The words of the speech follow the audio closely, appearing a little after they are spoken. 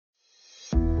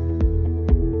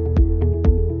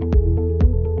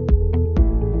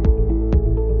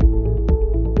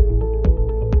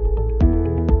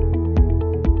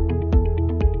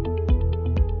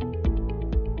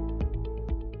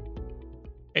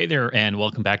Hey there, and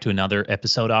welcome back to another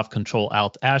episode of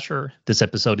Control-Alt Azure. This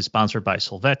episode is sponsored by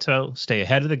Solvetto. Stay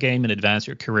ahead of the game and advance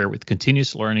your career with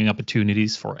continuous learning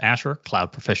opportunities for Azure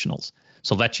cloud professionals.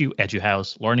 Solvetto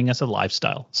EduHouse, learning as a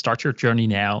lifestyle. Start your journey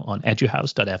now on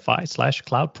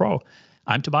eduhouse.fi/cloudpro.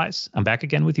 I'm Tobias. I'm back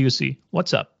again with UC.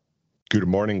 What's up? Good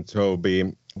morning,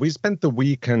 Toby. We spent the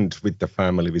weekend with the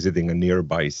family visiting a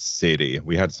nearby city.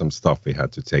 We had some stuff we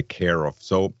had to take care of.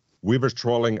 So we were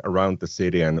strolling around the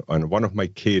city, and one of my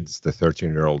kids, the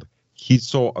 13-year-old, he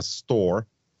saw a store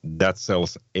that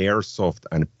sells airsoft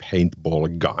and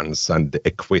paintball guns and the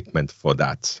equipment for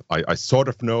that. I sort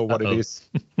of know what it is,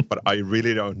 but I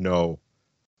really don't know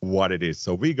what it is.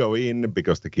 So we go in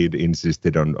because the kid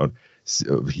insisted on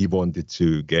he wanted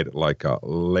to get like a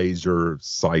laser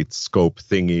sight scope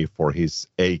thingy for his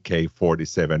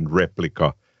AK-47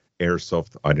 replica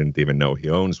airsoft. I didn't even know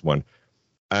he owns one.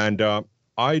 And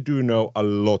I do know a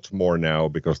lot more now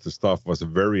because the staff was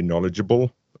very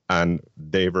knowledgeable and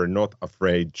they were not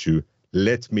afraid to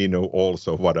let me know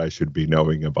also what I should be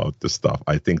knowing about the stuff.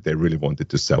 I think they really wanted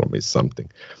to sell me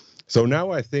something. So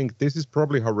now I think this is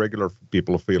probably how regular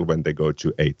people feel when they go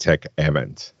to a tech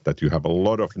event, that you have a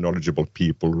lot of knowledgeable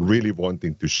people really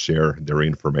wanting to share their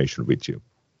information with you.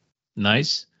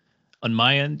 Nice. On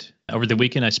my end, over the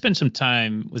weekend, I spent some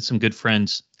time with some good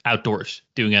friends outdoors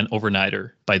doing an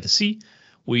overnighter by the sea.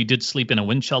 We did sleep in a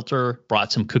wind shelter,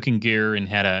 brought some cooking gear, and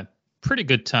had a pretty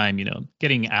good time,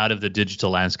 getting out of the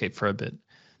digital landscape for a bit.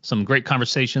 Some great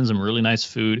conversations, some really nice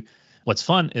food. What's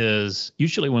fun is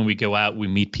usually when we go out, we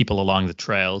meet people along the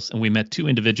trails, and we met two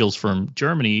individuals from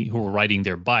Germany who were riding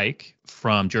their bike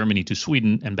from Germany to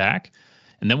Sweden and back.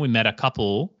 And then we met a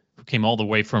couple who came all the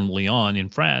way from Lyon in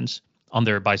France on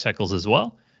their bicycles as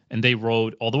well. And they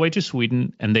rode all the way to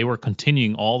Sweden, and they were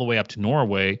continuing all the way up to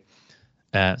Norway.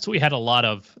 So we had a lot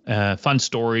of fun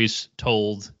stories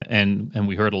told, and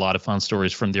we heard a lot of fun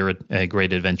stories from their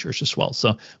great adventures as well.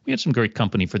 So we had some great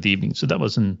company for the evening. So that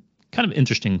was an kind of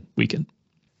interesting weekend.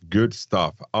 Good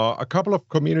stuff. A couple of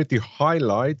community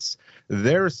highlights.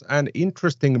 There's an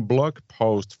interesting blog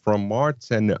post from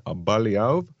Martin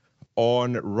Baliov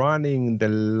on running the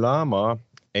Llama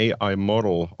AI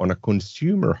model on a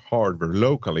consumer hardware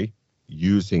locally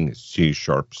using C#.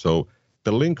 So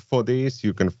the link for this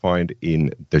you can find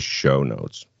in the show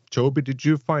notes. Toby, did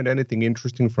you find anything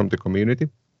interesting from the community?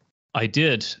 I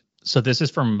did. So this is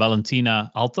from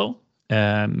Valentina Alto.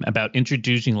 About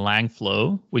introducing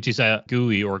LangFlow, which is a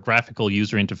GUI or graphical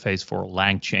user interface for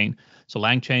LangChain. So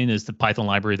LangChain is the Python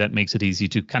library that makes it easy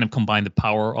to kind of combine the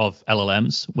power of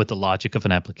LLMs with the logic of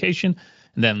an application.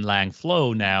 And then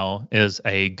LangFlow now is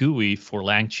a GUI for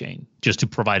LangChain, just to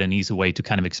provide an easy way to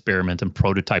kind of experiment and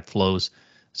prototype flows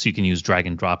so you can use drag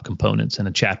and drop components in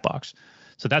a chat box.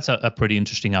 So that's a pretty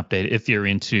interesting update if you're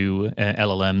into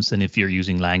LLMs and if you're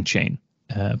using LangChain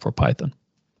for Python.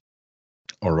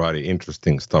 Alrighty,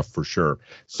 interesting stuff for sure.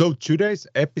 So today's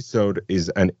episode is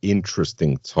an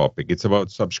interesting topic. It's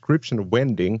about subscription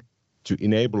vending to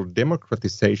enable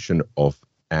democratization of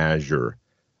Azure.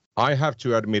 I have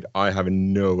to admit, I have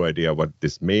no idea what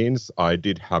this means. I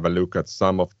did have a look at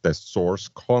some of the source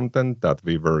content that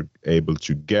we were able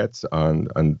to get, and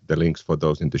the links for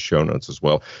those in the show notes as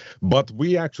well. But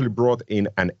we actually brought in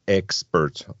an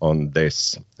expert on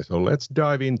this. So let's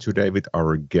dive in today with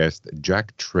our guest,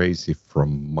 Jack Tracey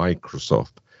from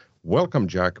Microsoft. Welcome,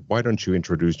 Jack. Why don't you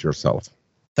introduce yourself?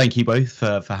 Thank you both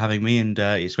for having me, and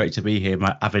it's great to be here. I'm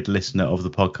an avid listener of the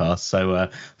podcast, so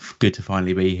good to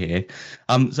finally be here.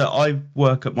 So I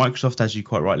work at Microsoft, as you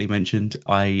quite rightly mentioned.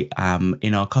 I am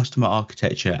in our customer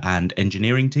architecture and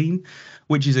engineering team,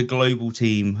 which is a global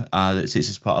team that sits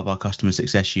as part of our customer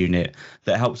success unit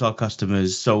that helps our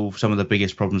customers solve some of the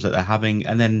biggest problems that they're having,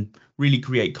 and then really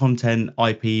create content,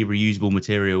 IP, reusable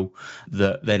material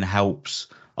that then helps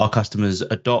our customers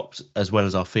adopt, as well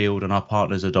as our field and our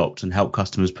partners adopt and help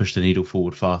customers push the needle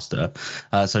forward faster.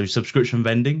 So subscription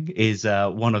vending is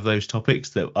one of those topics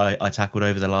that I tackled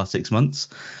over the last 6 months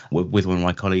with one of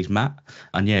my colleagues, Matt.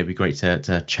 And yeah, it'd be great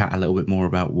to chat a little bit more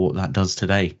about what that does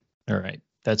today. All right.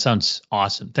 That sounds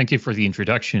awesome. Thank you for the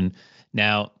introduction.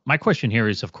 Now, my question here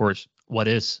is, of course, what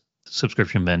is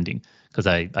subscription vending? Because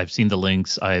I've seen the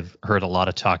links. I've heard a lot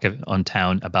of talk on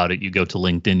town about it. You go to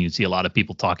LinkedIn, you see a lot of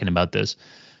people talking about this.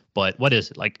 But what is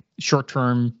it? Like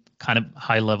short-term, kind of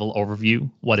high-level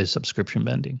overview, what is subscription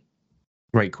vending?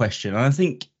 Great question. And I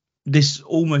think this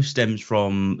almost stems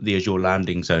from the Azure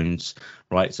landing zones,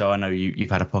 right? So I know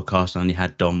you've had a podcast and you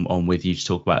had Dom on with you to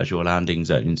talk about Azure landing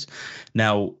zones.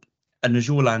 Now, an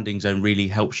Azure landing zone really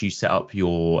helps you set up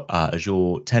your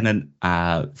Azure tenant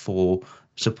for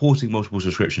supporting multiple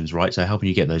subscriptions, right? So helping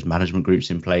you get those management groups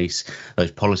in place,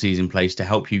 those policies in place to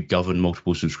help you govern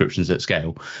multiple subscriptions at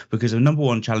scale. Because the number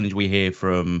one challenge we hear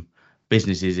from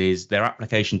businesses is their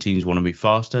application teams want to move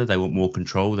faster, they want more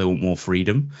control, they want more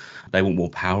freedom, they want more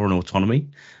power and autonomy.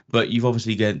 But you've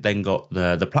obviously then got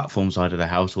the platform side of the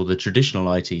house, or the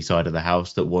traditional IT side of the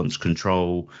house, that wants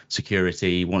control,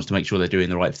 security, wants to make sure they're doing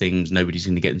the right things, nobody's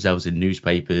going to get themselves in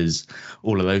newspapers,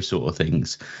 all of those sort of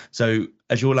things. So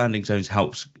Azure Landing Zones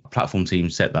helps platform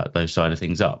teams set those side of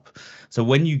things up. So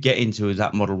when you get into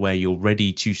that model where you're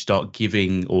ready to start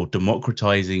giving or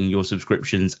democratizing your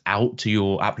subscriptions out to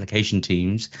your application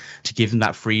teams to give them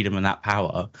that freedom and that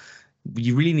power,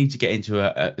 you really need to get into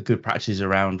a good practice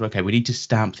around, okay, we need to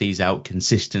stamp these out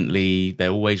consistently. They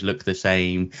always look the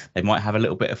same. They might have a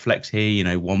little bit of flex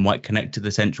here. One might connect to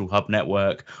the central hub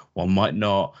network, one might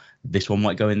not. This one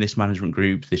might go in this management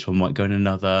group, this one might go in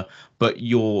another, but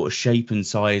your shape and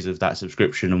size of that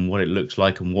subscription and what it looks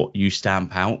like and what you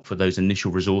stamp out for those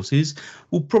initial resources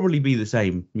will probably be the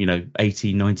same,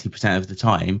 80, 90% of the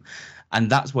time. And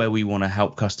that's where we want to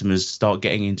help customers start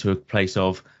getting into a place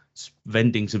of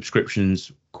vending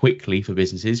subscriptions quickly for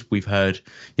businesses. We've heard,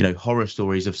 horror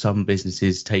stories of some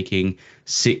businesses taking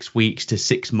 6 weeks to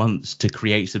 6 months to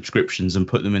create subscriptions and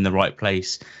put them in the right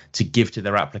place to give to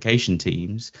their application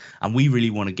teams. And we really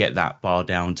want to get that bar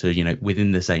down to,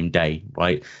 within the same day,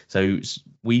 right? So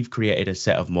we've created a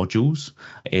set of modules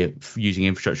using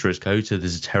infrastructure as code. So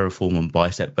there's a Terraform and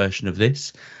Bicep version of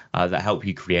this that help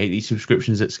you create these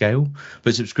subscriptions at scale.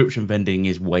 But subscription vending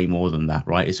is way more than that,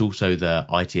 right? It's also the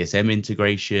ITSM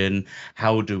integration.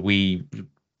 How do we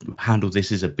handle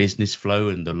this as a business flow,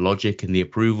 and the logic and the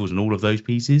approvals and all of those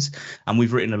pieces? And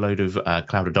we've written a load of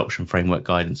cloud adoption framework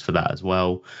guidance for that as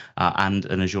well, and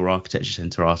an Azure Architecture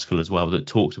Center article as well that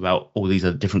talks about all these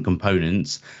other different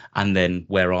components and then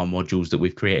where our modules that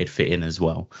we've created fit in as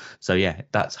well. So yeah,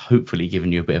 that's hopefully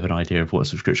given you a bit of an idea of what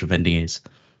subscription vending is.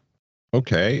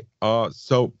 Okay,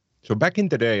 so back in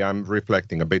the day, I'm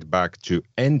reflecting a bit back to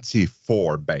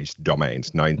NT4-based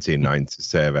domains,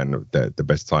 1997, the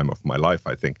best time of my life,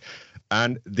 I think.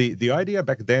 And the idea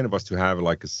back then was to have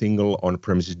like a single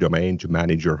on-premises domain to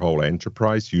manage your whole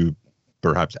enterprise. You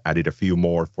perhaps added a few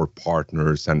more for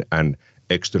partners and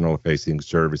external-facing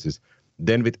services.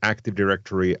 Then with Active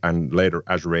Directory and later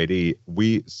Azure AD,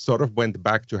 we sort of went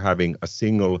back to having a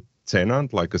single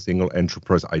tenant, like a single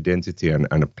enterprise identity and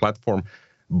a platform.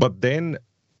 But then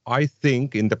I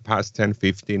think in the past 10,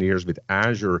 15 years with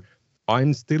Azure,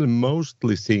 I'm still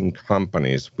mostly seeing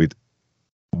companies with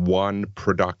one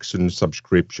production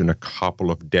subscription, a couple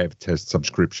of dev test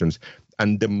subscriptions.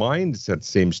 And the mindset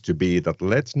seems to be that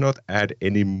let's not add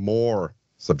any more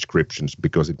subscriptions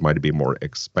because it might be more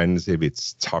expensive,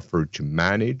 it's tougher to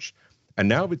manage. And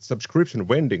now with subscription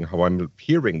vending, how I'm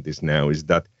hearing this now is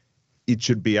that it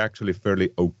should be actually fairly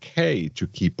okay to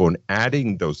keep on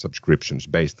adding those subscriptions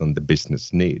based on the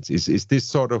business needs. Is this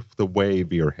sort of the way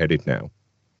we are headed now?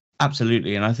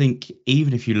 Absolutely. And I think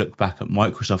even if you look back at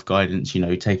Microsoft guidance,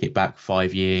 take it back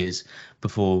 5 years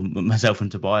before myself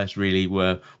and Tobias really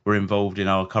were involved in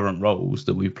our current roles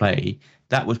that we play,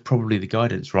 that was probably the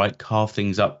guidance, right? Carve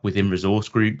things up within resource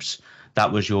groups.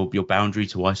 That was your boundary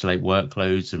to isolate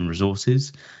workloads and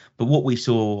resources. But what we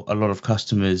saw a lot of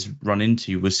customers run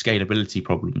into was scalability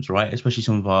problems, right? Especially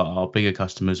some of our bigger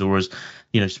customers, or as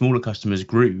smaller customers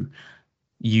grew.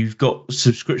 You've got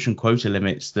subscription quota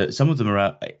limits that some of them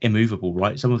are immovable,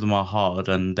 right? Some of them are hard,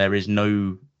 and there is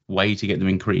no way to get them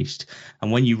increased.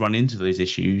 And when you run into those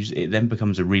issues, it then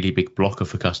becomes a really big blocker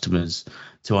for customers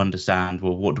to understand,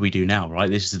 well, what do we do now, right?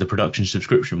 This is the production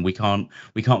subscription. We can't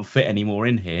fit any more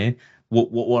in here.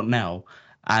 What now?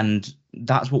 And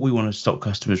that's what we want to stop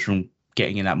customers from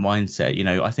getting in that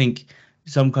mindset. I think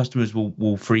some customers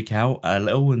will freak out a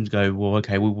little and go, well,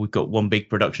 okay, we've got one big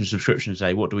production subscription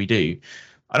today. What do we do?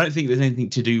 I don't think there's anything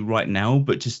to do right now,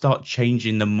 but to start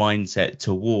changing the mindset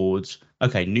towards,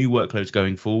 okay, new workloads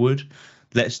going forward.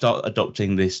 Let's start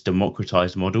adopting this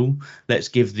democratized model. Let's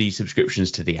give these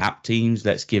subscriptions to the app teams.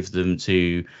 Let's give them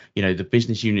to, the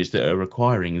business units that are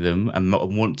acquiring them and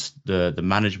want the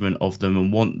management of them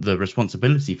and want the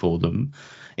responsibility for them,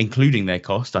 including their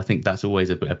cost. I think that's always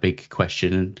a big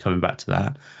question, and coming back to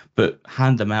that, but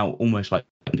hand them out almost like,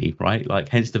 right? Like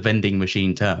hence the vending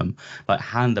machine term, like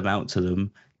hand them out to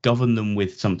them, govern them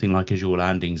with something like Azure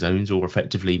Landing Zones or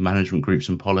effectively management groups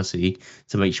and policy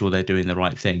to make sure they're doing the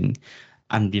right thing.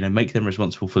 And make them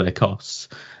responsible for their costs.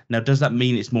 Now, does that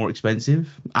mean it's more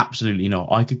expensive? Absolutely not.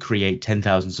 I could create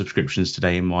 10,000 subscriptions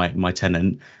today in my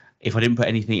tenant. If I didn't put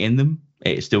anything in them,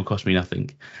 it still costs me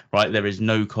nothing, right? There is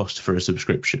no cost for a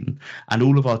subscription. And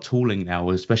all of our tooling now,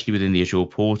 especially within the Azure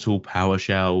portal,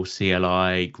 PowerShell,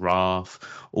 CLI, Graph,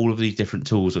 all of these different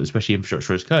tools, especially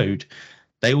infrastructure as code,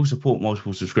 they all support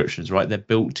multiple subscriptions, right? They're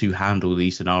built to handle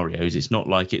these scenarios. It's not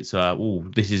like it's,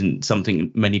 this isn't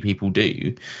something many people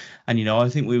do. And, I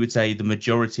think we would say the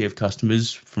majority of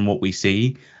customers, from what we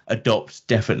see, adopt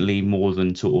definitely more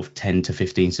than sort of 10 to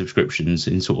 15 subscriptions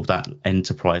in sort of that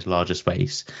enterprise larger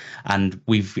space. And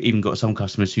we've even got some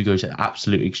customers who go to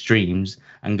absolute extremes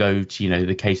and go to,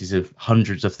 the cases of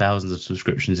hundreds of thousands of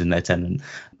subscriptions in their tenant.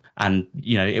 And,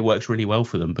 it works really well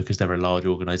for them because they're a large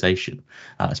organization,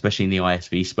 especially in the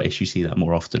ISV space. You see that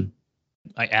more often.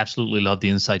 I absolutely love the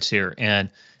insights here. And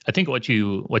I think what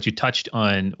you touched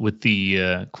on with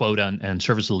the quote on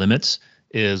service limits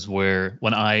is where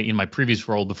when in my previous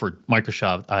role before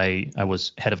Microsoft, I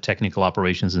was head of technical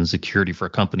operations and security for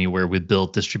a company where we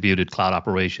built distributed cloud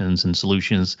operations and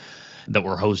solutions that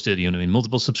were hosted, in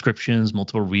multiple subscriptions,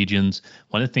 multiple regions.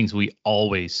 One of the things we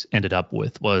always ended up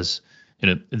with was,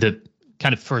 the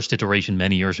kind of first iteration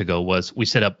many years ago was we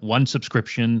set up one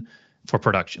subscription for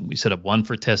production. We set up one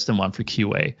for test and one for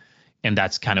QA. And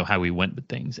that's kind of how we went with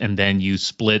things. And then you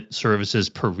split services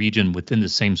per region within the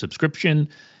same subscription.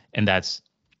 And that's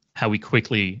how we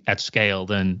quickly at scale,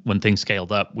 then when things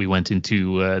scaled up, we went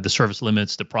into the service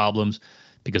limits, the problems,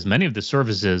 because many of the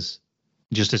services,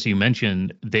 just as you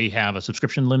mentioned, they have a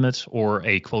subscription limit or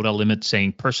a quota limit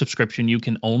saying per subscription, you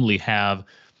can only have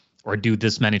or do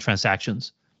this many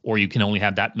transactions, or you can only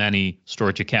have that many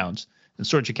storage accounts. And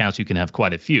storage accounts, you can have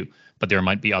quite a few, but there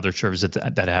might be other services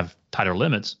that have tighter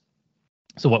limits.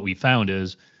 So what we found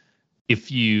is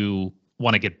if you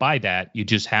want to get by that, you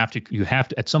have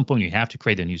to, at some point, you have to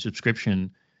create a new subscription,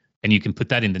 and you can put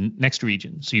that in the next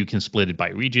region. So you can split it by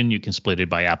region, you can split it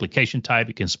by application type,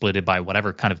 you can split it by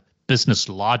whatever kind of business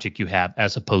logic you have,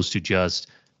 as opposed to just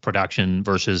production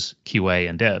versus QA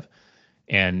and dev.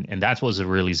 And that was a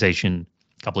realization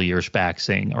a couple of years back,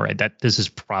 saying, all right, that this is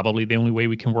probably the only way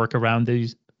we can work around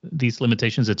these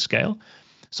limitations at scale.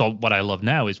 So what I love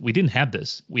now is we didn't have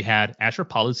this. We had Azure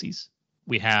policies.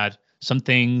 We had some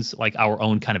things like our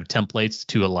own kind of templates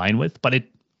to align with. But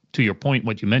to your point,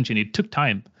 what you mentioned, it took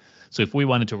time. So if we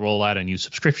wanted to roll out a new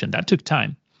subscription, that took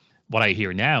time. What I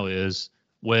hear now is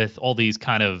with all these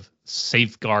kind of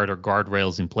safeguard or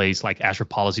guardrails in place, like Azure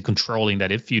policy controlling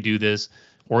that if you do this,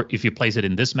 or if you place it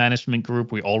in this management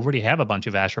group, we already have a bunch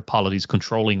of Azure policies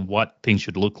controlling what things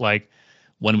should look like.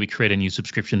 When we create a new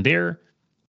subscription there,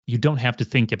 you don't have to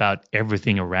think about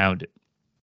everything around it.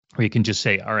 Or you can just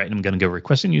say, all right, I'm going to go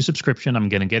request a new subscription. I'm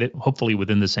going to get it hopefully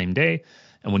within the same day.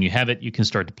 And when you have it, you can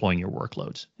start deploying your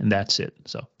workloads. And that's it.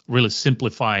 So really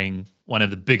simplifying one of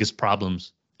the biggest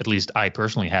problems, at least I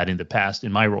personally had in the past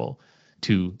in my role,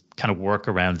 to kind of work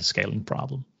around the scaling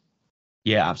problem.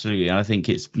 Yeah, absolutely. And I think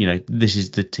it's, this is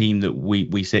the team that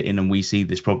we sit in and we see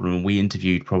this problem. And we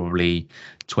interviewed probably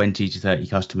 20 to 30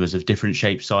 customers of different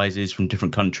shapes, sizes from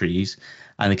different countries.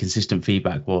 And the consistent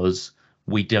feedback was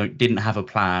we didn't have a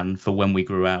plan for when we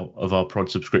grew out of our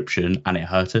prod subscription, and it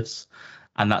hurt us.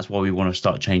 And that's why we want to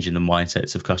start changing the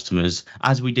mindsets of customers,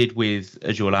 as we did with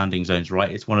Azure landing zones, right?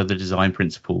 It's one of the design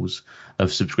principles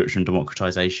of subscription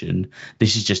democratization.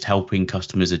 This is just helping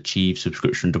customers achieve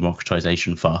subscription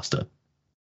democratization faster.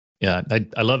 Yeah,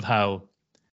 I love how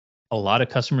a lot of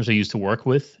customers I used to work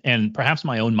with, and perhaps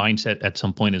my own mindset at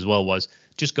some point as well, was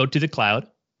just go to the cloud.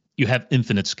 You have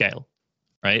infinite scale,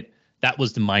 right? That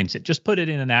was the mindset. Just put it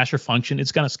in an Azure function.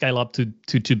 It's going to scale up to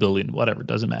 2 billion, whatever,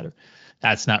 doesn't matter.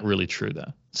 That's not really true,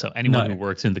 though. So anyone who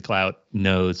works in the cloud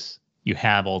knows you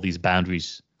have all these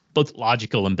boundaries, both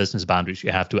logical and business boundaries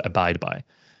you have to abide by.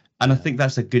 And I think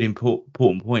that's a good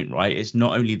important point, right? It's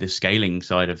not only the scaling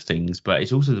side of things, but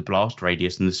it's also the blast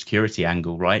radius and the security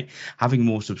angle, right? Having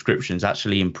more subscriptions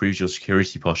actually improves your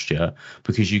security posture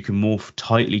because you can more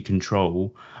tightly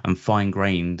control and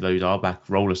fine-grain those RBAC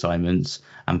role assignments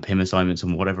and PIM assignments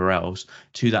and whatever else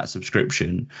to that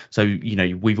subscription. So,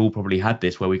 we've all probably had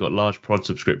this where we got large prod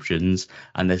subscriptions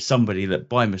and there's somebody that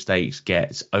by mistakes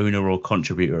gets owner or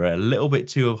contributor at a little bit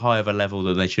too high of a level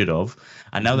than they should have.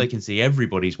 And now they can see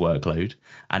everybody's workload.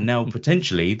 And now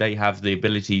potentially they have the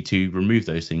ability to remove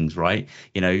those things, right?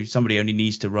 Somebody only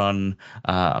needs to run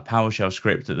a PowerShell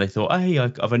script that they thought, hey,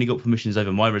 I've only got permissions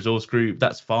over my resource group.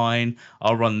 That's fine.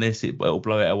 I'll run this. It'll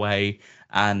blow it away.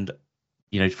 And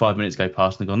 5 minutes go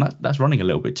past and gone, that's running a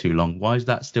little bit too long. Why is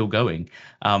that still going?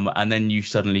 And then you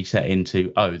suddenly set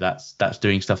into, that's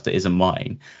doing stuff that isn't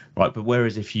mine, right? But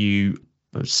whereas if you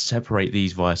separate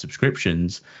these via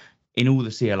subscriptions, in all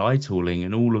the CLI tooling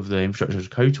and all of the infrastructure as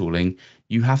code tooling,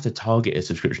 you have to target a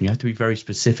subscription. You have to be very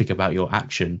specific about your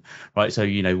action, right? So,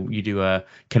 you do a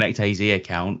Connect AZ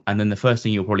account, and then the first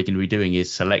thing you're probably going to be doing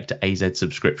is select AZ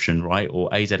subscription, right?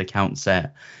 Or AZ account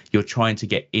set. You're trying to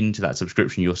get into that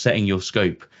subscription. You're setting your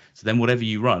scope. So then whatever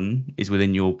you run is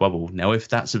within your bubble. Now, if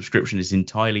that subscription is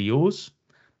entirely yours,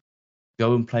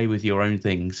 go and play with your own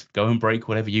things. Go and break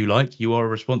whatever you like. You are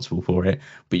responsible for it,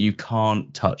 but you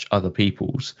can't touch other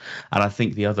people's. And I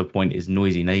think the other point is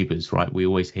noisy neighbors, right? We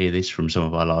always hear this from some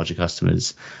of our larger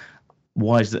customers.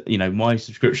 Why is that? My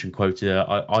subscription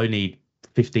quota, I need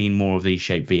 15 more of these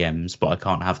shape VMs, but I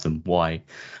can't have them. Why?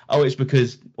 Oh, it's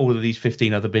because all of these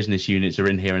 15 other business units are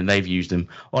in here and they've used them.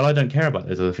 Well, I don't care about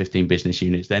those other 15 business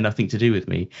units. They're nothing to do with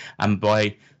me. And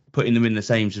by putting them in the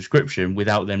same subscription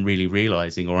without them really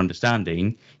realizing or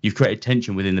understanding, you've created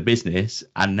tension within the business.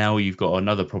 And now you've got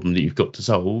another problem that you've got to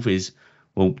solve is,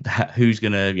 well, who's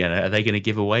going to, are they going to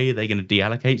give away? Are they going to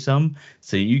deallocate some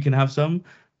so you can have some?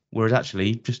 Whereas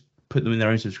actually just put them in their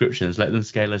own subscriptions, let them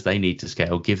scale as they need to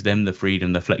scale, give them the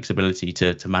freedom, the flexibility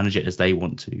to manage it as they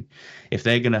want to. If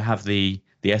they're going to have the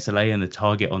SLA and the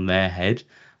target on their head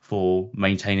for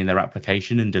maintaining their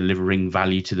application and delivering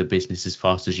value to the business as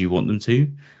fast as you want them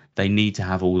to, they need to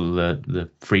have all the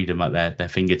freedom at their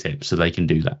fingertips so they can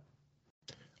do that.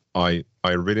 I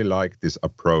really like this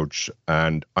approach,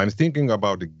 and I'm thinking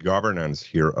about the governance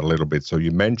here a little bit. So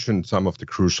you mentioned some of the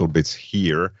crucial bits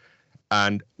here,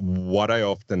 and what I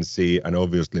often see, and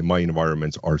obviously my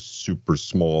environments are super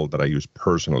small that I use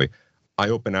personally. I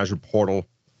open Azure portal,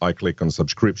 I click on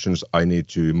subscriptions, I need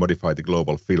to modify the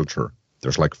global filter.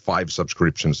 There's like 5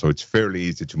 subscriptions, so it's fairly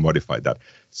easy to modify that.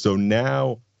 So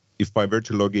now, if I were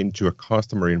to log into a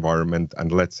customer environment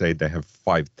and let's say they have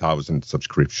 5,000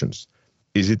 subscriptions,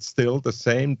 is it still the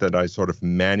same that I sort of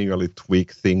manually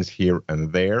tweak things here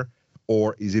and there?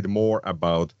 Or is it more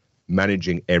about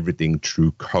managing everything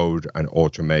through code and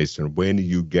automation when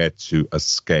you get to a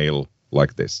scale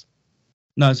like this?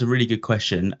 No, it's a really good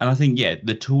question. And I think,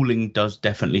 the tooling does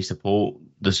definitely support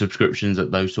the subscriptions at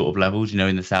those sort of levels,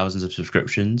 in the thousands of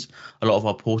subscriptions. A lot of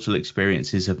our portal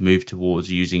experiences have moved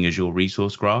towards using Azure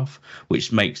Resource Graph,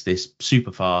 which makes this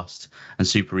super fast and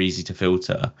super easy to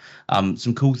filter.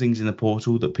 Some cool things in the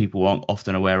portal that people aren't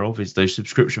often aware of is those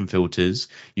subscription filters.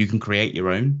 You can create your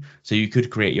own. So you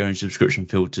could create your own subscription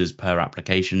filters per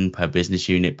application, per business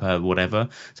unit, per whatever.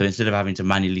 So instead of having to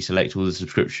manually select all the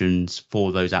subscriptions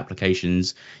for those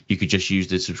applications, you could just use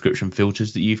the subscription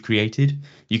filters that you've created.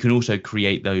 You can also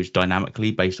create those dynamically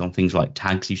based on things like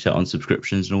tags you set on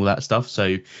subscriptions and all that stuff.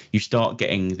 So you start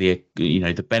getting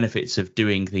the benefits of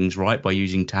doing things right by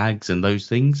using tags and those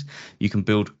things. You can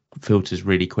build filters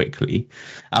really quickly.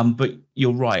 But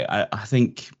you're right. I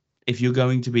think if you're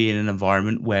going to be in an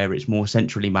environment where it's more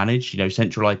centrally managed,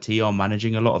 central IT are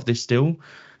managing a lot of this still,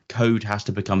 code has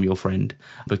to become your friend,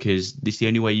 because it's the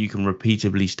only way you can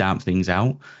repeatably stamp things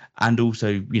out. And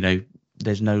also,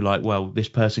 there's no like, well, this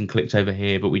person clicked over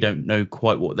here, but we don't know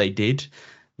quite what they did.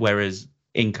 Whereas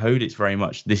in code, it's very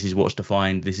much, this is what's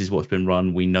defined, this is what's been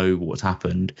run, we know what's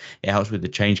happened. It helps with the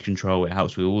change control, it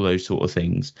helps with all those sort of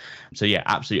things. So yeah,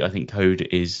 absolutely, I think code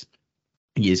is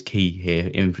key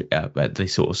here at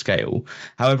this sort of scale.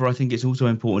 However, I think it's also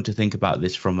important to think about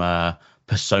this from a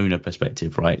persona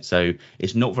perspective, right? So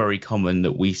it's not very common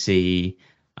that we see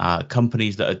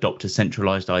companies that adopt a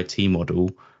centralized IT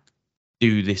model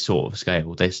do this sort of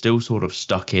scale. They're still sort of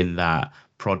stuck in that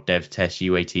prod dev test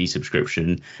UAT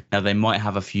subscription. Now they might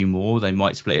have a few more, they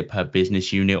might split it per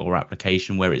business unit or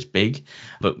application where it's big,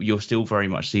 but you'll still very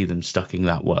much see them stuck in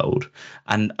that world.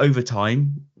 And over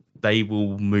time, they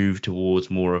will move towards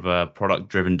more of a product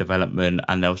driven development,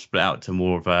 and they'll split out to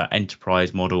more of an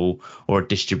enterprise model or a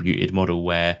distributed model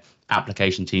where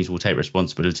application teams will take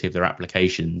responsibility of their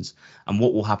applications. And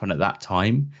what will happen at that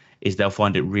time is they'll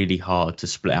find it really hard to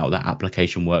split out that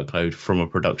application workload from a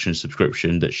production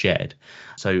subscription that's shared.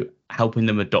 So helping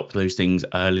them adopt those things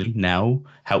early now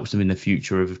helps them in the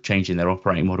future of changing their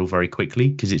operating model very quickly,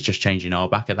 because it's just changing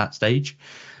RBAC at that stage.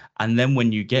 And then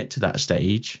when you get to that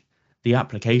stage, the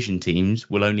application teams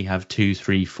will only have 2,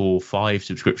 3, 4, 5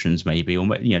 subscriptions maybe, or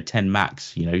 10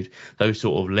 max, those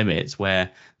sort of limits,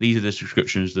 where these are the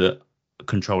subscriptions that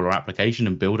control our application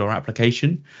and build our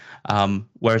application.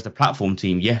 Whereas the platform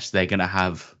team, yes, they're going to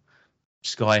have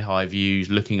sky high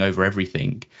views looking over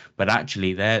everything, but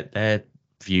actually their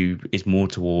view is more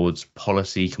towards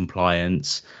policy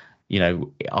compliance.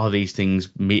 Are these things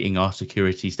meeting our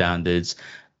security standards?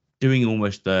 Doing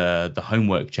almost the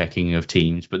homework checking of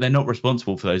teams, but they're not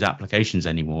responsible for those applications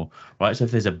anymore, right? So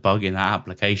if there's a bug in that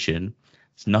application,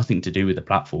 It's nothing to do with the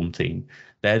platform team.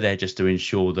 They're there just to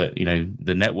ensure that,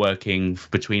 the networking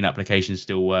between applications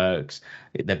still works,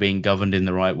 they're being governed in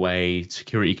the right way,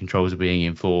 security controls are being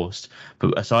enforced.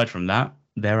 But aside from that,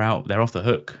 they're off the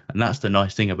hook. And that's the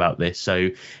nice thing about this. So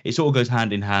it sort of goes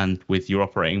hand in hand with your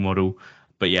operating model.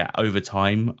 But yeah, over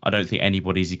time, I don't think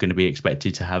anybody's going to be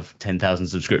expected to have 10,000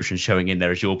 subscriptions showing in there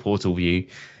as your portal view.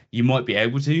 You might be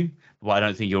able to, but I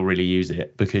don't think you'll really use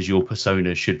it because your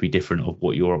persona should be different of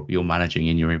what you're managing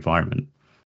in your environment.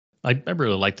 I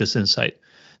really like this insight.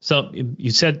 So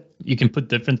you said you can put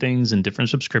different things in different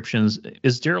subscriptions.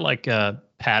 Is there like a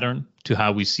pattern to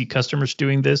how we see customers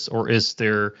doing this, or is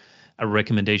there a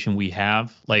recommendation we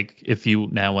have? Like if you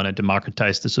now want to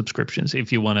democratize the subscriptions,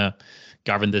 if you want to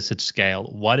govern this at scale,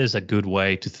 what is a good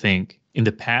way to think? In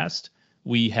the past,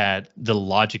 we had the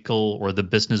logical or the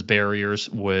business barriers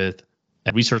with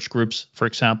research groups, for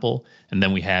example, and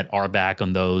then we had our back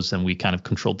on those and we kind of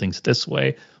controlled things this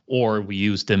way. Or we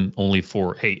use them only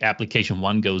for, hey, application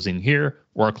one goes in here,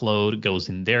 workload goes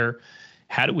in there.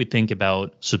 How do we think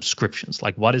about subscriptions?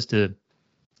 Like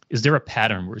is there a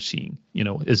pattern we're seeing?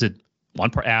 Is it one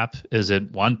per app? Is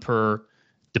it one per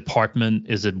department?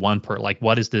 Is it one per,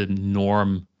 what is the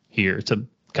norm here? So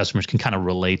customers can kind of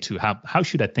relate to how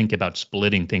should I think about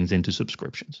splitting things into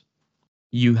subscriptions?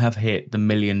 You have hit the $1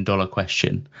 million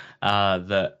question I'm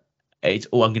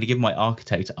going to give my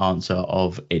architect answer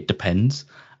of it depends.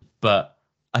 But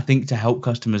I think to help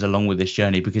customers along with this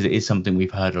journey, because it is something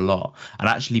we've heard a lot. And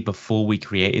actually, before we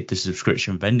created the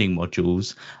subscription vending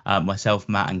modules, myself,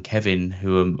 Matt, and Kevin,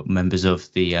 who are members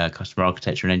of the customer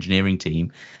architecture and engineering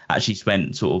team, actually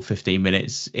spent sort of 15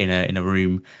 minutes in a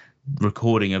room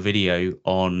recording a video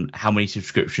on how many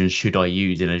subscriptions should I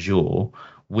use in Azure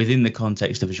within the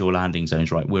context of Azure landing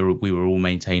zones, right? We were all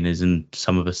maintainers, and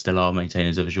some of us still are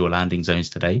maintainers of Azure landing zones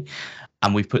today.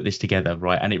 And we've put this together,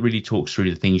 right? And it really talks through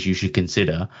the things you should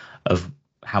consider of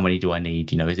how many do I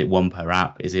need? Is it one per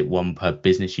app? Is it one per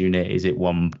business unit? Is it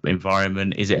one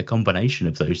environment? Is it a combination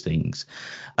of those things?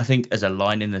 I think as a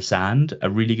line in the sand,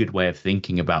 a really good way of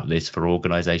thinking about this for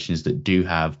organizations that do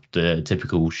have the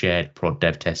typical shared prod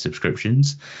dev test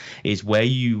subscriptions is where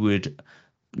you would,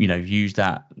 use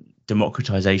that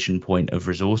democratization point of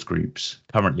resource groups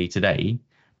currently today,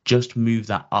 just move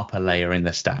that up a layer in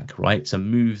the stack, right? So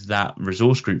move that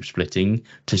resource group splitting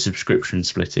to subscription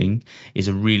splitting is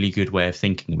a really good way of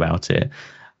thinking about it.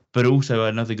 But also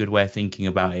another good way of thinking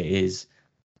about it is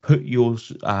put your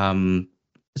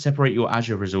separate your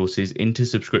Azure resources into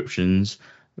subscriptions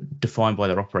defined by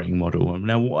their operating model. And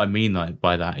now what I mean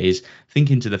by that is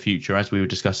think into the future, as we were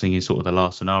discussing in sort of the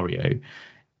last scenario,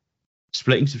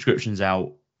 splitting subscriptions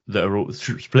out that are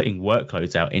splitting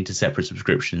workloads out into separate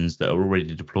subscriptions that are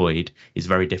already deployed is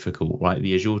very difficult, right?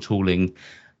 The Azure tooling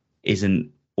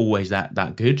isn't always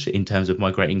that good in terms of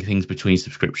migrating things between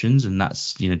subscriptions, and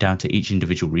that's down to each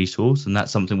individual resource, and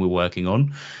that's something we're working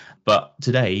on. But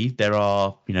today there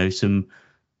are some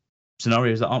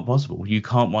scenarios that aren't possible. You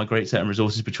can't migrate certain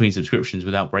resources between subscriptions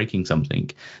without breaking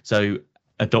something. So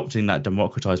adopting that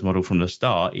democratized model from the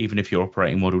start, even if your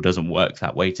operating model doesn't work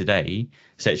that way today,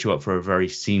 sets you up for a very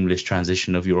seamless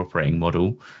transition of your operating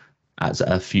model at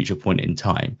a future point in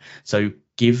time. So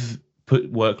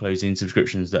put workloads in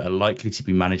subscriptions that are likely to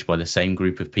be managed by the same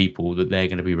group of people that they're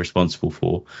going to be responsible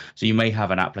for. So you may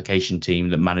have an application team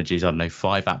that manages,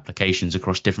 5 applications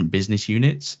across different business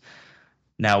units.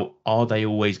 Now, are they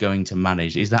always going to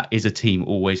manage? Is a team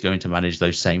always going to manage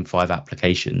those same 5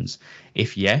 applications?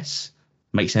 If yes,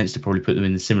 makes sense to probably put them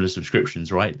in the similar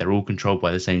subscriptions, right? They're all controlled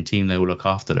by the same team. They will look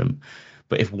after them.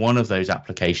 But if one of those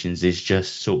applications is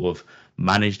just sort of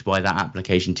managed by that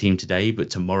application team today, but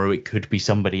tomorrow it could be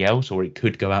somebody else, or it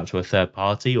could go out to a third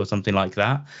party or something like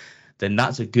that, then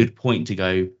that's a good point to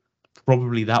go,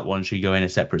 probably that one should go in a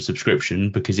separate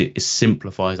subscription because it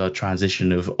simplifies our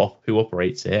transition of who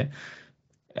operates it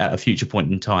at a future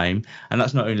point in time. And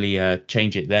that's not only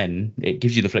change it then, it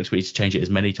gives you the flexibility to change it as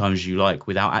many times as you like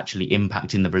without actually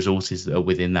impacting the resources that are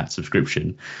within that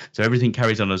subscription. So everything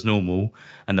carries on as normal,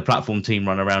 and the platform team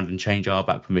run around and change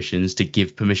RBAC permissions to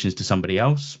give permissions to somebody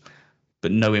else,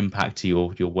 but no impact to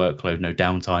your workload, no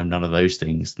downtime, none of those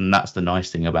things. And that's the nice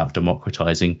thing about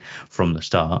democratizing from the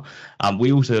start.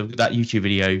 We also, that YouTube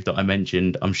video that I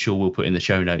mentioned, I'm sure we'll put in the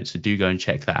show notes, so do go and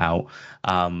check that out.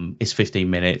 It's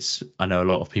 15 minutes. I know a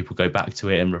lot of people go back to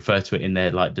it and refer to it in their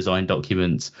design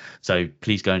documents. So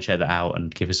please go and check that out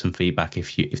and give us some feedback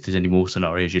if there's any more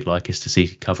scenarios you'd like us to see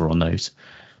cover on those.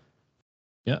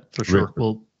 Yeah, for sure.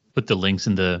 We'll put the links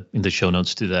in the show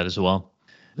notes to that as well.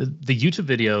 The YouTube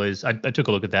video is, I took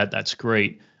a look at that. That's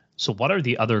great. So what are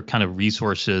the other kind of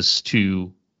resources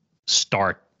to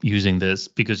start using this?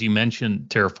 Because you mentioned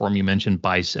Terraform, you mentioned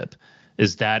Bicep.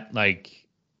 Is that like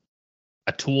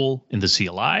a tool in the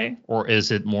CLI, or is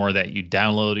it more that you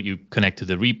download it, you connect to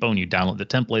the repo and you download the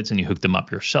templates and you hook them up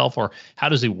yourself? Or how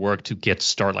does it work to get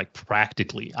started? Like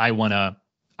practically, I wanna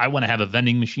have a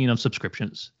vending machine of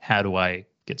subscriptions. How do I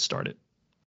get started?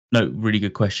 No, really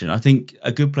good question. I think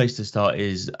a good place to start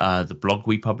is the blog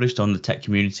we published on the tech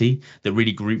community that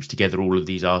really groups together all of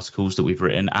these articles that we've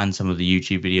written and some of the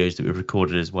YouTube videos that we've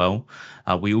recorded as well.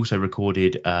 We also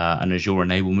recorded an Azure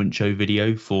enablement show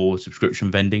video for subscription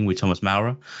vending with Thomas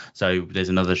Maurer. So there's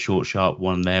another short, sharp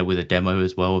one there with a demo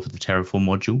as well of the Terraform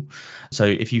module. So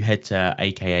if you head to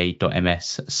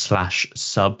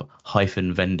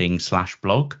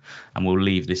aka.ms/sub-vending/blog, and we'll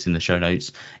leave this in the show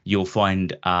notes, you'll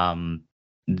find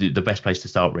the best place to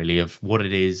start really of what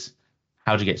it is,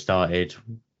 how to get started,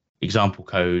 example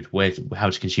code, how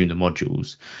to consume the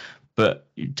modules. But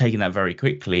taking that very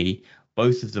quickly,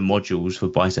 both of the modules for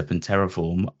Bicep and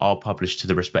Terraform are published to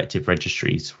the respective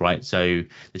registries, right? So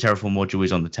the Terraform module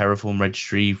is on the Terraform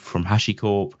registry from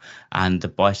HashiCorp, and the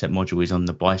Bicep module is on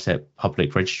the Bicep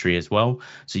public registry as well.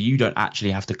 So you don't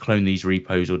actually have to clone these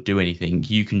repos or do anything.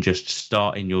 You can just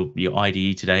start in your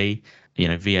IDE today,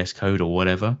 VS Code or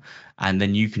whatever, and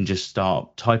then you can just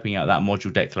start typing out that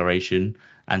module declaration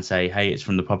and say, hey, it's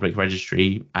from the public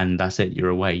registry, and that's it, you're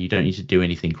away. You don't need to do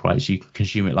anything, right? So you can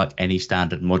consume it like any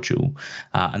standard module.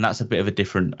 And that's a bit of a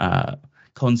different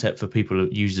concept for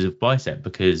users of Bicep,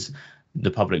 because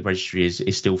the public registry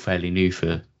is still fairly new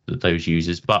for those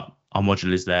users, but our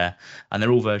module is there, and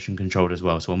they're all version controlled as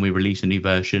well. So when we release a new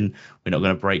version, we're not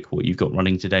going to break what you've got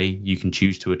running today. You can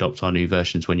choose to adopt our new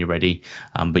versions when you're ready,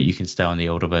 but you can stay on the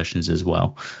older versions as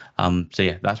well. So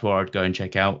yeah, that's where I'd go and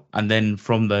check out. And then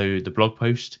from the blog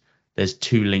post, there's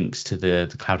 2 links to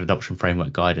the Cloud Adoption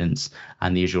Framework guidance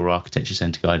and the Azure Architecture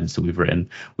Center guidance that we've written,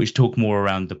 which talk more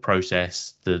around the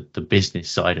process, the business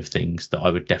side of things that I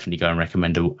would definitely go and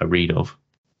recommend a read of.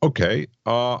 Okay.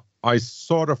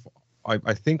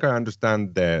 I think I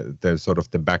understand the sort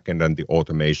of the backend and the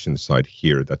automation side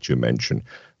here that you mentioned,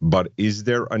 but is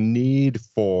there a need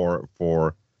for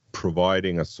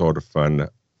providing a sort of an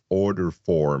order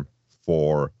form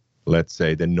for, let's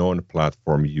say, the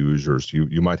non-platform users?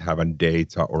 You might have a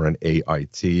data or an AI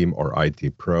team or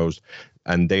IT pros,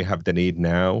 and they have the need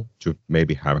now to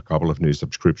maybe have a couple of new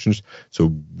subscriptions.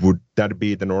 So would that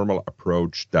be the normal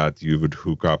approach, that you would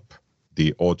hook up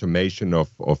the automation of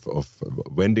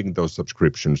vending those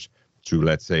subscriptions to,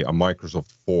 let's say, a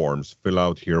Microsoft Forms, fill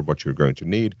out here what you're going to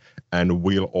need, and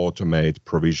we'll automate,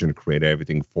 provision, create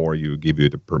everything for you, give you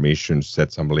the permissions,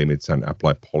 set some limits and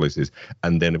apply policies,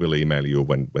 and then we'll email you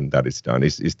when that is done.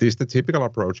 Is this the typical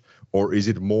approach, or is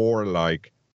it more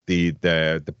like the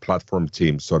platform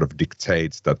team sort of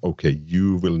dictates that, okay,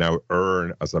 you will now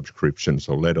earn a subscription,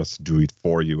 so let us do it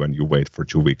for you, and you wait for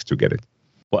 2 weeks to get it?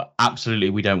 Well, absolutely,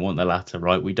 we don't want the latter,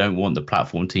 right? We don't want the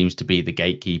platform teams to be the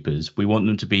gatekeepers. We want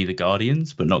them to be the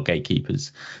guardians, but not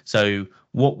gatekeepers. So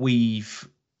what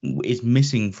is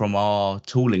missing from our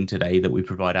tooling today that we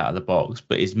provide out of the box,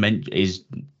 but is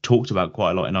talked about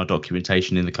quite a lot in our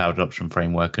documentation in the Cloud Adoption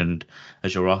Framework and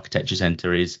Azure Architecture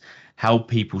Center, is how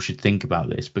people should think about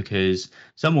this, because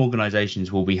some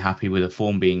organizations will be happy with a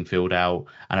form being filled out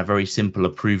and a very simple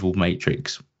approval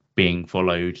matrix being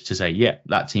followed to say, yeah,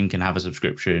 that team can have a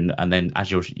subscription. And then,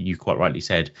 as you quite rightly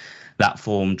said, that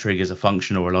form triggers a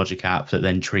function or a logic app that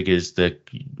then triggers the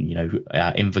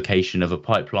invocation of a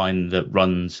pipeline that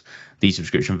runs these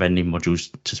subscription vending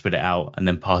modules to spit it out and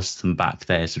then passes them back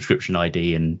their subscription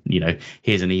ID, and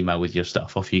here's an email with your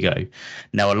stuff, off you go.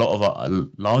 Now, a lot of our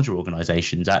larger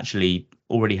organizations actually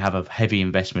already have a heavy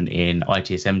investment in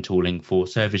ITSM tooling for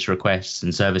service requests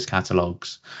and service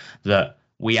catalogs, that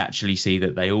we actually see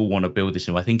that they all want to build this.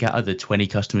 And I think out of the 20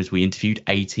 customers we interviewed,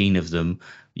 18 of them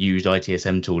used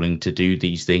ITSM tooling to do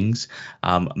these things,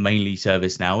 mainly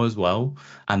ServiceNow as well.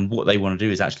 And what they want to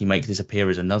do is actually make this appear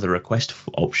as another request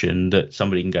option, that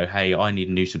somebody can go, hey, I need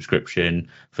a new subscription,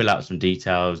 fill out some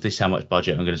details, this is how much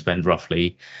budget I'm going to spend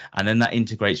roughly. And then that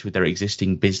integrates with their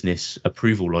existing business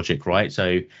approval logic, right?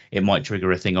 So it might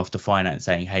trigger a thing off to finance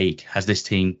saying, hey, has this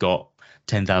team got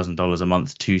 $10,000 a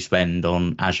month to spend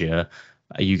on Azure?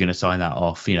 Are you going to sign that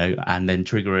off, and then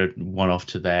trigger one off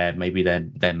to their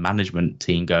management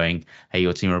team going, hey,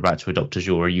 your team are about to adopt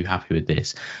Azure. Are you happy with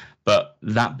this? But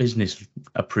that business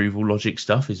approval logic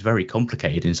stuff is very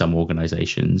complicated in some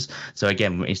organizations. So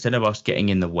again, instead of us getting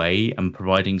in the way and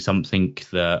providing something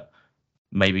that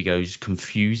maybe goes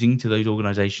confusing to those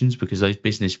organizations, because those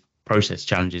business process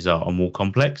challenges are more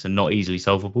complex and not easily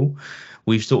solvable,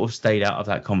 we've sort of stayed out of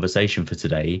that conversation for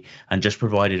today and just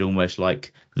provided almost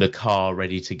like the car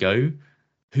ready to go,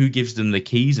 who gives them the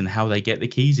keys and how they get the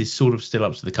keys is sort of still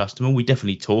up to the customer. We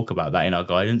definitely talk about that in our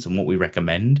guidance and what we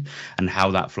recommend and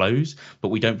how that flows, but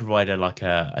we don't provide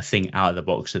a thing out of the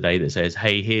box today that says,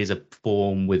 hey, here's a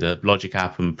form with a logic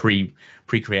app and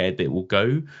pre-created that will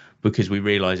go, because we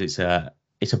realize it's a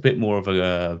bit more of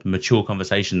a mature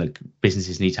conversation that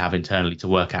businesses need to have internally to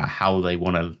work out how they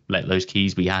want to let those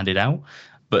keys be handed out.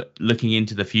 But looking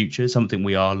into the future, something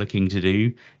we are looking to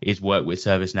do is work with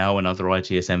ServiceNow and other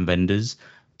ITSM vendors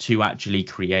to actually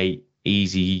create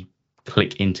easy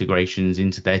click integrations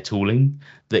into their tooling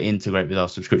that integrate with our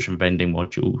subscription vending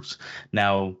modules.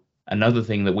 Now, another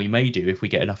thing that we may do if we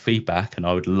get enough feedback, and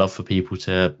I would love for people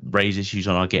to raise issues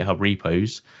on our GitHub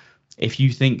repos, if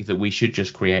you think that we should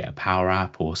just create a Power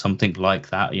App or something like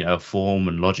that, a form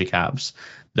and logic apps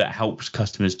that helps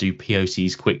customers do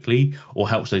POCs quickly, or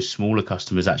helps those smaller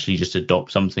customers actually just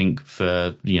adopt something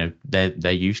for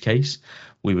their use case,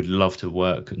 we would love to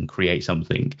work and create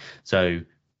something. So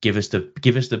give us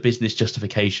the business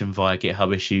justification via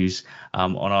GitHub issues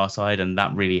on our side, and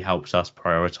that really helps us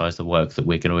prioritize the work that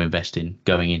we're going to invest in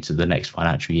going into the next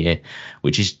financial year,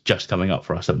 which is just coming up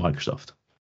for us at Microsoft.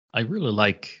 I really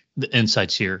like the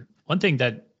insights here. One thing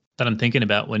that I'm thinking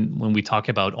about when we talk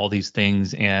about all these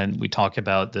things, and we talk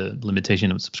about the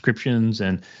limitation of subscriptions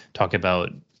and talk about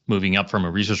moving up from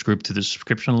a resource group to the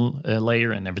subscription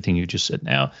layer and everything you just said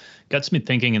now, gets me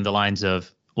thinking in the lines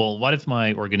of, well, what if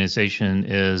my organization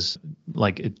is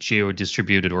like a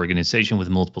geo-distributed organization with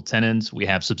multiple tenants? We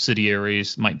have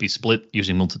subsidiaries, might be split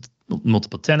using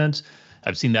multiple tenants.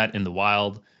 I've seen that in the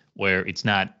wild, where it's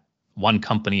not one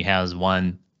company has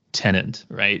one tenant,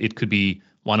 right? It could be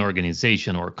one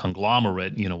organization or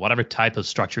conglomerate, whatever type of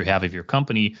structure you have of your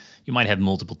company, you might have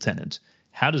multiple tenants.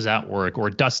 How does that work? Or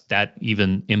does that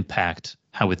even impact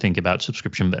how we think about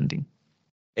subscription vending?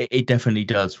 It definitely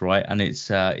does, right? And it's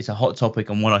a hot topic,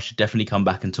 and one I should definitely come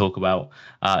back and talk about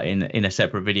in a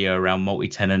separate video around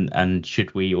multi-tenant, and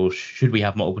should we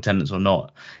have multiple tenants or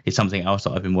not. It's something else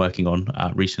that I've been working on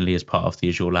recently as part of the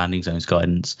Azure landing zones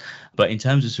guidance. But in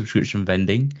terms of subscription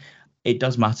vending, it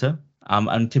does matter.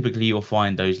 And typically you'll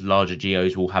find those larger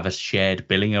geos will have a shared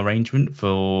billing arrangement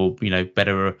for,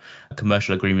 better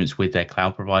commercial agreements with their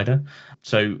cloud provider.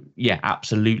 So yeah,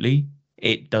 absolutely,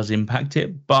 it does impact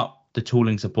it, but the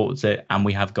tooling supports it, and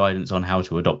we have guidance on how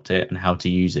to adopt it and how to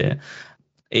use it.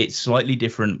 It's slightly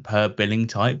different per billing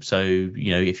type. So,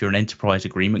 if you're an enterprise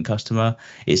agreement customer,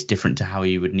 it's different to how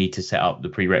you would need to set up the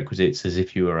prerequisites as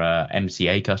if you were a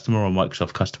MCA customer or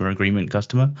Microsoft customer agreement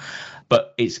customer.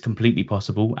 But it's completely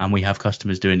possible, and we have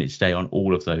customers doing it today on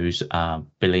all of those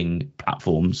billing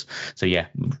platforms. So yeah,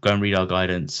 go and read our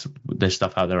guidance. There's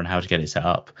stuff out there on how to get it set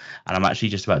up. And I'm actually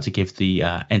just about to give the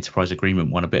enterprise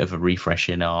agreement one a bit of a refresh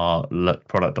in our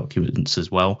product documents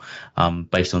as well,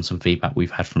 based on some feedback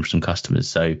we've had from some customers.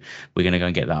 So we're going to go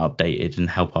and get that updated and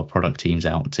help our product teams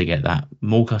out to get that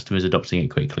more customers adopting it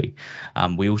quickly.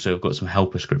 We also have got some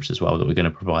helper scripts as well that we're going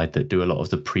to provide that do a lot of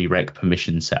the prereq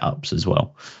permission setups as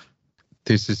well.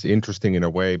 This is interesting in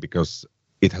a way, because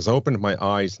it has opened my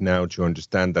eyes now to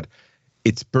understand that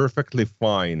it's perfectly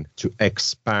fine to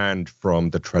expand from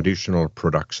the traditional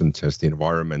production test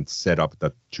environment setup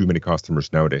that too many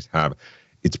customers nowadays have.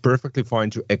 It's perfectly fine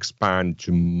to expand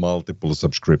to multiple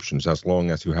subscriptions as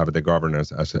long as you have the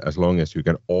governance, as long as you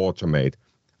can automate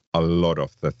a lot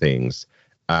of the things.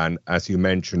 And as you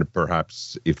mentioned,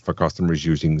 perhaps if a customer is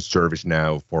using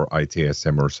ServiceNow for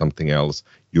ITSM or something else,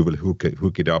 you will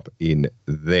hook it up in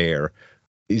there.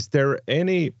 Is there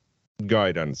any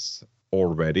guidance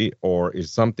already, or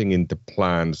is something in the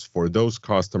plans for those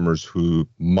customers who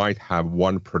might have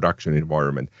one production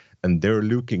environment and they're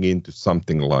looking into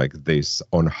something like this,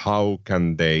 on how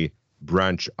can they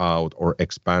branch out or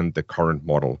expand the current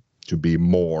model to be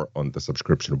more on the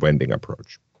subscription vending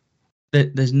approach?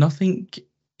 There's nothing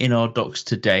in our docs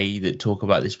today that talk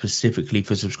about this specifically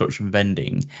for subscription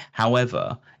vending.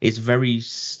 However, it's very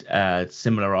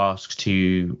similar asks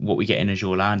to what we get in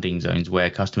Azure landing zones, where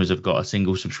customers have got a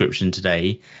single subscription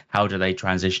today. How do they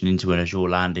transition into an Azure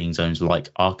landing zones like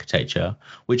architecture,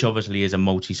 which obviously is a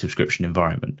multi-subscription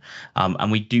environment?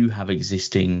 And we do have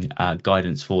existing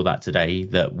guidance for that today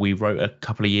that we wrote a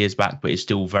couple of years back, but it's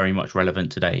still very much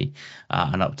relevant today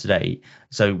and up to date.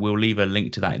 So we'll leave a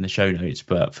link to that in the show notes.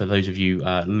 But for those of you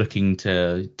looking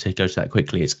to go to that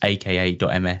quickly, it's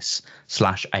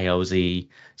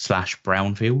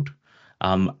aka.ms/alz/brownfield.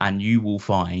 And you will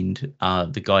find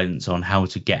the guidance on how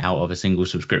to get out of a single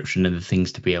subscription and the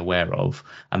things to be aware of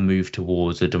and move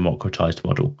towards a democratized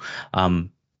model.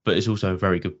 But it's also a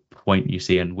very good point, you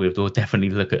see, and we'll definitely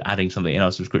look at adding something in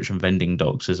our subscription vending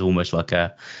docs as almost like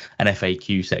an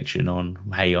FAQ section on,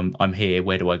 hey, I'm here,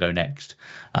 where do I go next,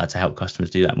 to help customers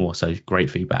do that more. So great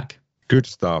feedback. Good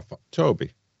stuff.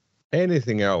 Toby,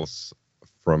 anything else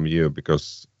from you?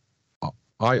 Because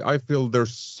I feel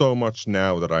there's so much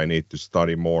now that I need to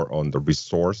study more on the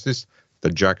resources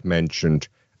that Jack mentioned.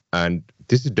 And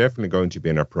this is definitely going to be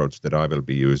an approach that I will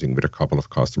be using with a couple of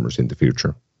customers in the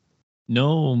future.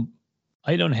 No,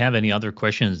 I don't have any other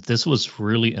questions. This was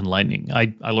really enlightening.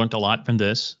 I learned a lot from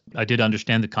this. I did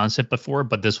understand the concept before,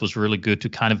 but this was really good to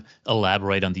kind of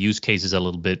elaborate on the use cases a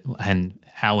little bit and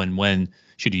how and when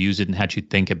should you use it and how should you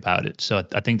think about it. So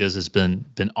I think this has been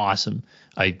awesome.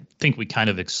 I think we kind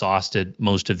of exhausted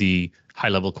most of the high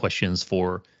level questions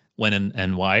for when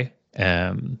and why,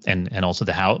 and also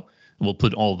the how. We'll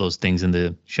put all of those things in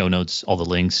the show notes, all the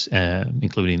links,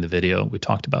 including the video we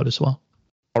talked about as well.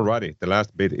 Alrighty, the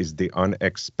last bit is the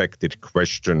unexpected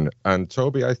question. And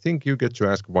Toby, I think you get to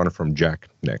ask one from Jack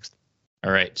next.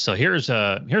 All right, so here's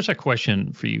a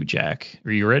question for you, Jack.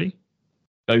 Are you ready?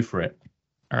 Go for it.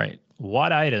 All right.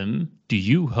 What item do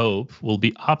you hope will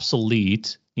be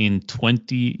obsolete in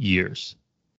 20 years?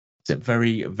 It's a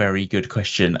very, very good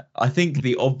question. I think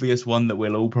the obvious one that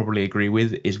we'll all probably agree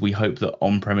with is we hope that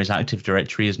on-premise Active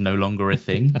Directory is no longer a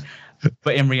thing.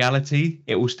 But in reality,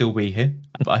 it will still be here.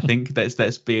 But I think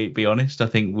let's be honest. I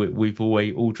think we've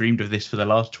always all dreamed of this for the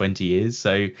last 20 years.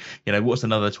 So, what's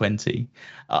another 20?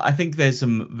 I think there's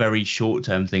some very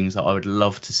short-term things that I would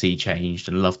love to see changed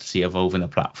and love to see evolve in the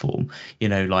platform.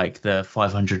 Like the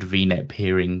 500 VNet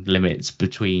peering limits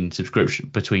between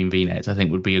VNets, I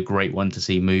think would be a great one to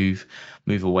see move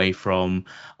away from.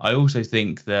 I also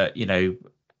think that,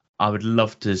 I would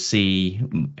love to see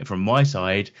from my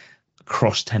side,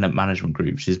 cross-tenant management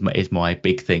groups is my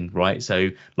big thing, right? So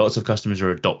lots of customers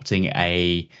are adopting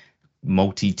a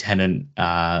multi-tenant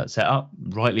setup,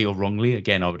 rightly or wrongly.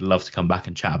 Again, I would love to come back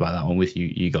and chat about that one with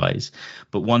you guys.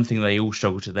 But one thing they all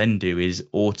struggle to then do is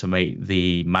automate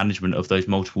the management of those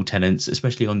multiple tenants,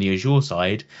 especially on the Azure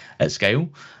side at scale.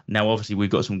 Now, obviously, we've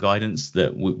got some guidance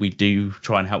that we do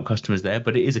try and help customers there,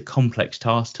 but it is a complex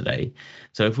task today.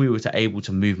 So if we were able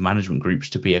to move management groups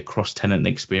to be a cross-tenant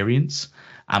experience,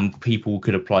 and people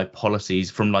could apply policies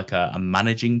from like a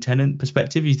managing tenant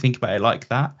perspective, you think about it like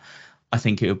that, I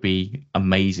think it would be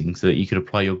amazing, so that you could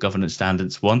apply your governance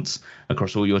standards once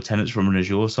across all your tenants from an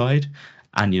Azure side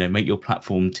and, make your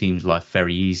platform team's life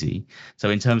very easy. So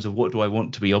in terms of what do I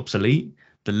want to be obsolete,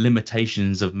 the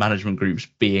limitations of management groups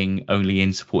being only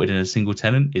supported in a single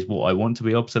tenant is what I want to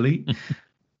be obsolete.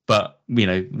 But,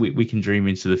 we can dream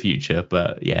into the future.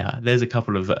 But yeah, there's a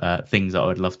couple of things that I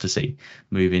would love to see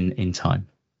move in time.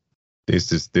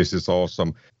 This is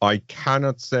awesome. I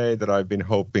cannot say that I've been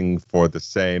hoping for the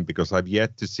same, because I've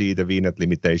yet to see the VNet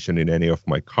limitation in any of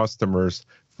my customers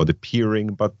for the peering.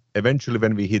 But eventually,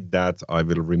 when we hit that, I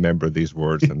will remember these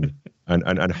words and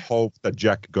hope that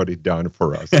Jack got it done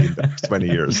for us in the next 20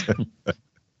 years.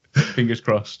 Fingers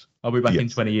crossed. I'll be back in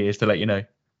 20 years to let you know.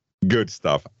 Good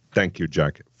stuff. Thank you,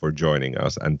 Jack, for joining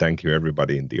us. And thank you,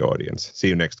 everybody in the audience. See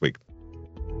you next week.